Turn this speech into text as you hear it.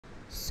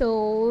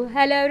Hello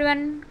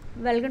everyone,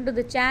 welcome to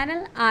the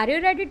channel. Are you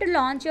ready to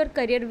launch your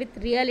career with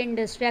real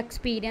industry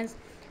experience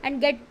and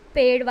get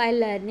paid while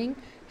learning?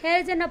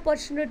 Here's an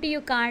opportunity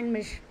you can't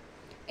miss.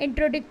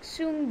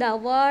 Introducing the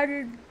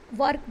World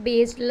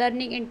Work-Based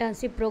Learning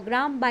Internship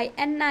Program by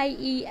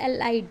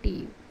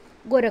NIELIT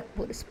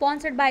Gorakhpur,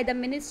 sponsored by the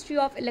Ministry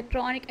of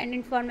Electronic and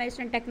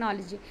Information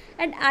Technology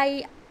and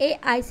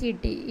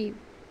AICTE.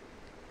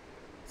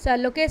 So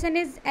location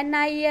is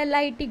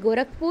NIELIT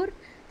Gorakhpur.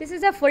 This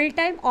is a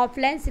full-time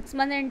offline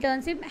 6-month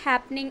internship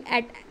happening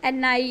at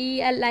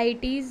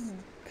NIELIT's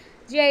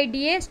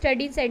GIDA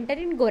Study Center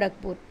in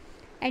Gorakhpur.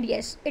 And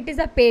yes, it is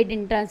a paid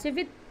internship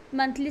with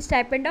monthly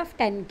stipend of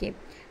 10K.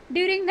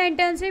 During the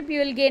internship, you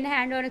will gain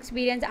hands-on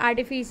experience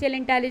artificial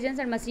intelligence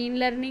and machine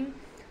learning,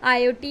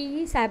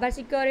 IoT,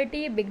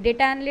 cybersecurity, big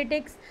data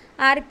analytics,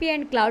 RP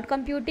and cloud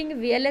computing,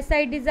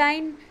 VLSI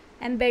design,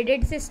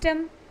 embedded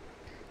system.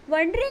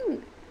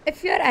 Wondering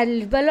if you are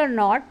eligible or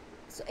not?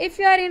 So if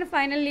you are in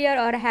final year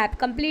or have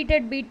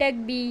completed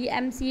B.Tech, BE,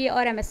 MCA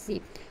or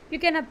MSc, you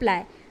can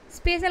apply.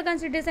 Special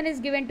consideration is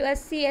given to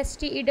SC,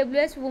 ST,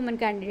 EWS women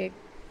candidate.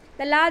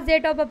 The last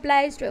date of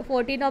apply is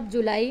 14th of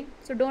July,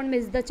 so don't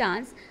miss the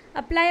chance.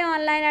 Apply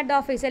online at the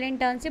official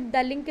internship.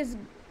 The link is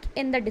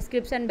in the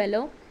description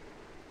below.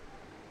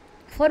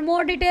 For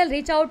more detail,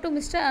 reach out to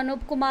Mr.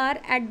 Anup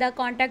Kumar at the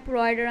contact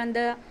provided on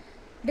the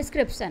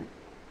description.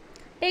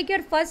 Take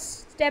your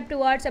first step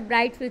towards a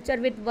bright future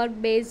with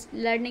work-based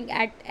learning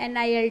at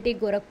NIELIT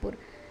Gorakhpur.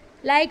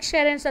 Like,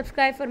 share and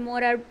subscribe for more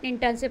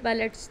internship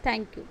alerts.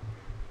 Thank you.